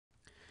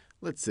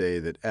let's say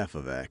that f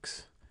of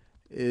x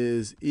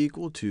is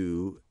equal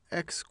to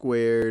x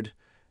squared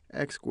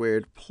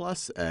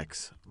plus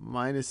x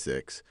minus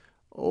 6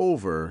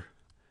 over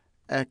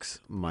x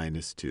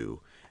minus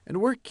 2.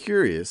 And we're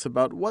curious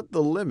about what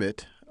the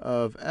limit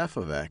of f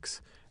of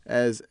x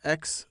as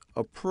x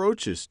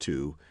approaches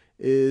 2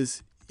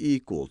 is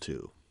equal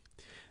to.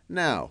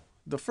 Now,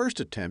 the first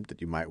attempt that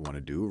you might want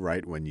to do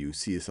right when you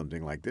see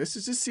something like this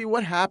is just see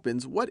what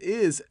happens. What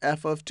is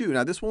f of 2?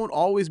 Now, this won't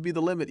always be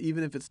the limit,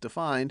 even if it's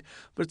defined,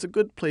 but it's a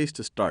good place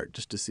to start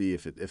just to see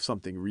if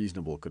something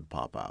reasonable could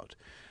pop out.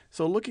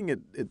 So looking at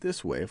it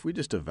this way, if we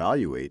just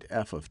evaluate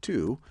f of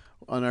 2,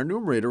 on our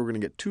numerator, we're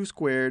going to get 2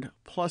 squared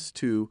plus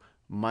 2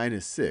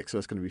 minus 6. So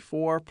that's going to be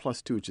 4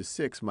 plus 2, which is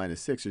 6,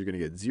 minus 6. So you're going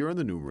to get 0 in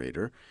the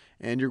numerator,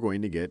 and you're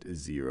going to get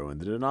 0 in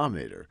the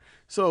denominator.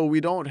 So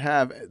we don't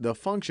have, the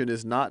function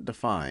is not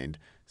defined.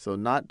 So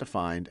not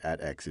defined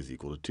at x is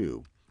equal to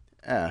 2.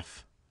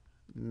 F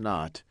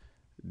not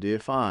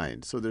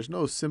defined. So there's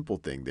no simple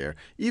thing there.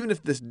 Even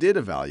if this did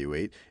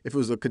evaluate, if it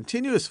was a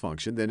continuous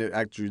function, then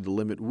actually the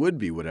limit would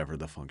be whatever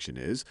the function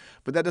is.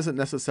 But that doesn't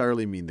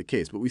necessarily mean the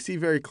case. But we see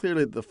very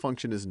clearly that the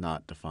function is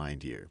not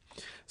defined here.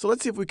 So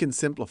let's see if we can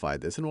simplify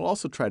this, and we'll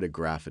also try to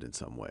graph it in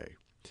some way.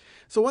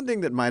 So one thing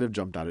that might have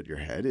jumped out at your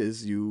head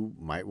is you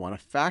might want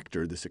to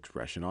factor this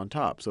expression on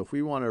top. So if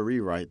we want to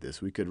rewrite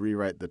this, we could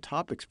rewrite the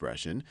top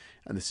expression,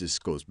 and this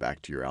just goes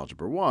back to your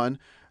Algebra 1.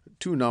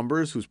 Two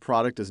numbers whose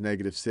product is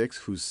 -6,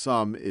 whose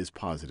sum is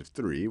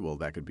 +3. Well,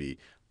 that could be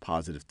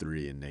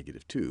 +3 and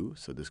 -2.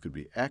 So this could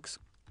be x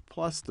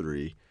plus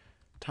 3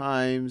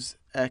 times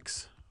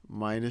x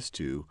minus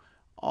 2,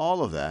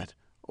 all of that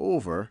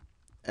over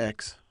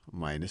x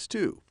minus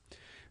 2.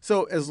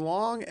 So as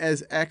long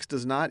as x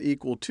does not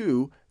equal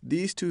 2,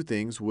 these two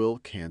things will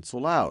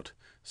cancel out.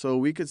 So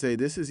we could say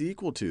this is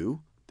equal to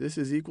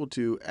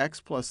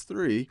x plus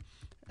 3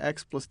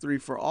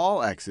 for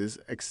all x's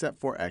except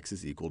for x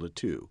is equal to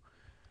 2,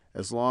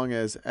 as long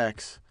as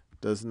x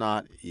does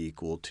not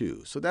equal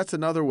 2. So that's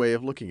another way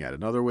of looking at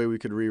it. Another way we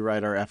could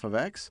rewrite our f of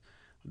x,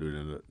 I'll do it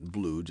in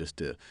blue just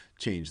to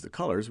change the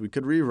colors. We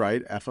could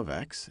rewrite f of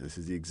x. This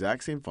is the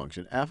exact same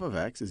function. F of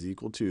x is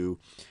equal to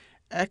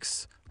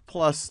x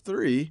plus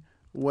 3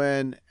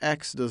 when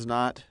x does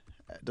not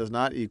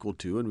equal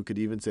 2. And we could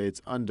even say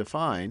it's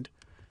undefined.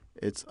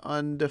 It's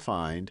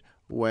undefined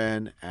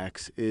when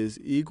x is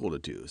equal to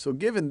 2. So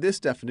given this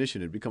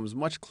definition, it becomes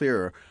much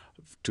clearer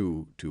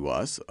to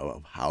us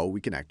of how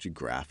we can actually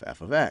graph f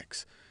of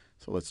x.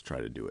 So let's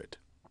try to do it.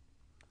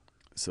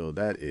 So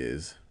that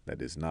is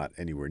not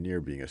anywhere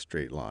near being a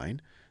straight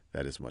line.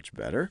 That is much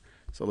better.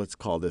 So let's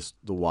call this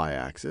the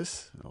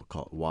y-axis. I'll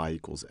call it y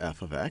equals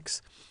f of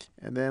x.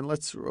 And then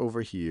let's,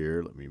 over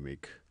here, let me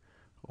make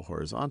a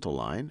horizontal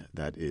line.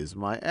 That is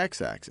my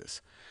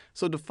x-axis.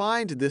 So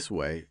defined this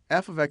way,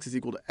 f of x is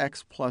equal to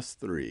x plus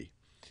 3.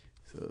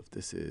 So if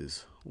this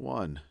is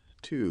 1,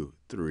 2,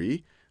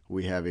 3,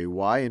 we have a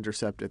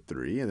y-intercept at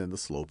 3, and then the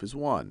slope is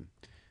 1.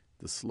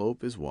 The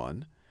slope is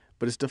 1.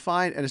 But it's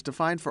defined, and it's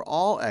defined for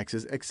all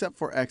x's except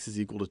for x is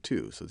equal to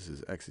 2. So this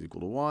is x is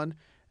equal to 1,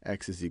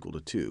 x is equal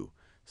to 2.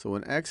 So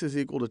when x is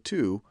equal to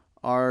 2,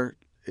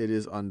 it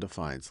is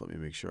undefined. So let me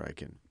make sure I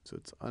can. So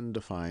it's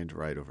undefined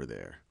right over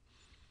there.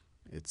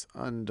 It's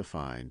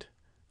undefined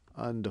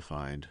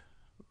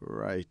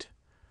right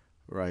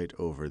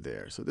over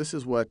there. So this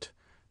is what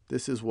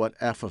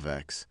f of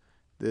x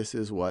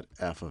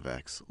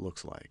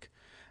looks like.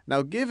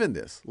 Now, given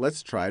this,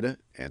 let's try to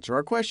answer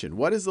our question.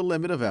 What is the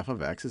limit of f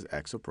of x as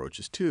x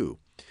approaches 2?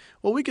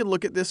 Well, we can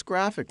look at this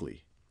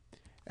graphically.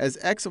 As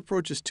x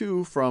approaches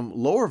 2 from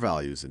lower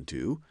values than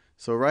 2,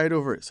 so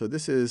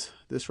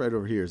this right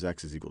over here is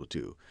x is equal to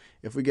 2.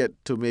 If we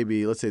get to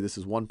maybe, let's say this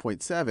is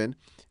 1.7,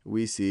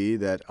 we see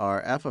that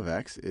our f of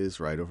x is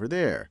right over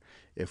there.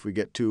 If we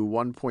get to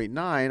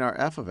 1.9, our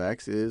f of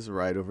x is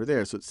right over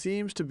there. So it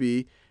seems to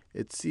be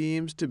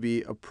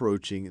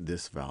approaching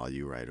this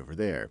value right over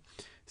there.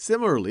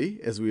 Similarly,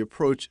 as we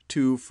approach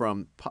 2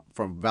 from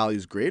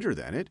values greater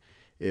than it,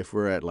 if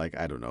we're at, like,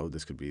 I don't know,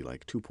 this could be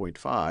like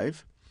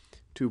 2.5.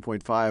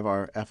 2.5,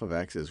 our f of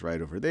x is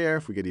right over there.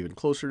 If we get even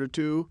closer to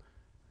 2,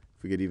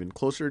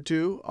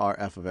 our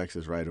f of x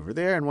is right over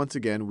there. And once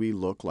again, we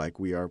look like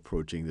we are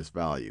approaching this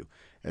value.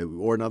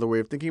 Or another way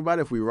of thinking about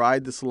it, if we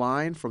ride this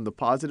line from the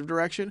positive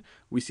direction,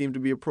 we seem to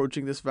be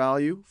approaching this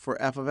value for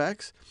f of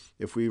x.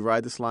 If we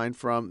ride this line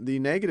from the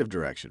negative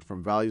direction,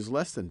 from values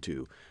less than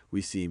 2,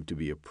 we seem to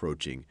be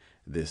approaching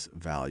this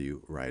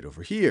value right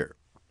over here.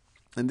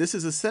 And this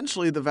is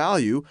essentially the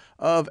value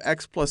of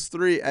x plus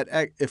 3 at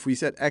x, if we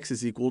set x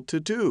is equal to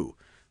 2.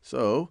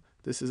 So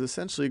this is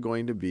essentially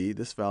going to be,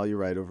 this value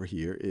right over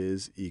here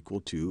is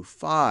equal to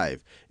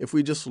 5. If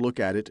we just look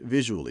at it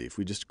visually, if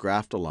we just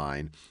graphed a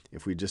line,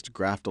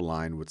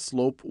 with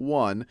slope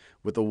 1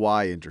 with a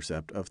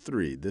y-intercept of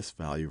 3, this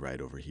value right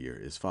over here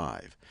is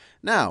 5.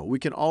 Now, we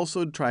can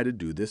also try to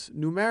do this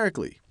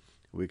numerically.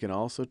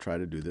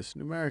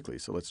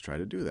 So let's try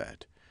to do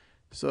that.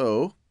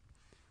 So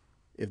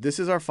if this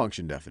is our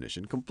function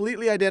definition,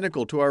 completely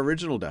identical to our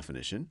original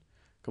definition,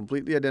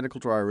 completely identical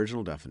to our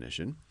original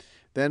definition.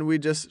 Then we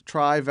just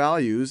try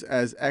values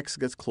as x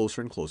gets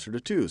closer and closer to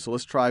 2. So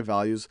let's try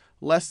values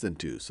less than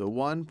 2. So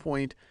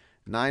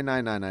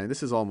 1.9999,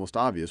 this is almost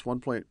obvious,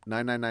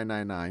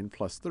 1.99999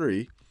 plus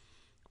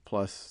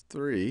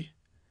 3,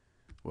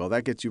 well,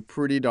 that gets you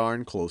pretty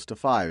darn close to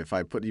 5. If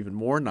I put even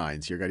more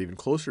 9s here, got even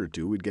closer to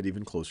 2, we'd get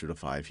even closer to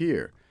 5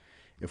 here.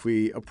 If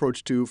we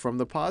approach 2 from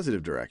the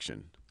positive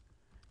direction,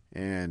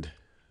 and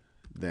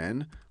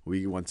then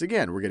once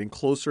again, we're getting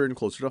closer and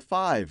closer to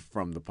 5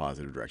 from the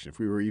positive direction. If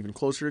we were even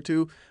closer to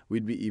 2,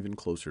 we'd be even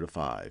closer to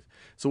 5.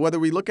 So whether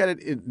we look at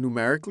it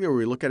numerically or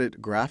we look at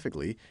it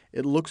graphically,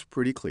 it looks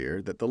pretty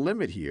clear that the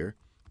limit here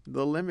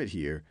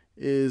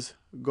is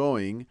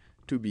going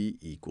to be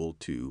equal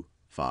to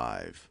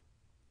 5.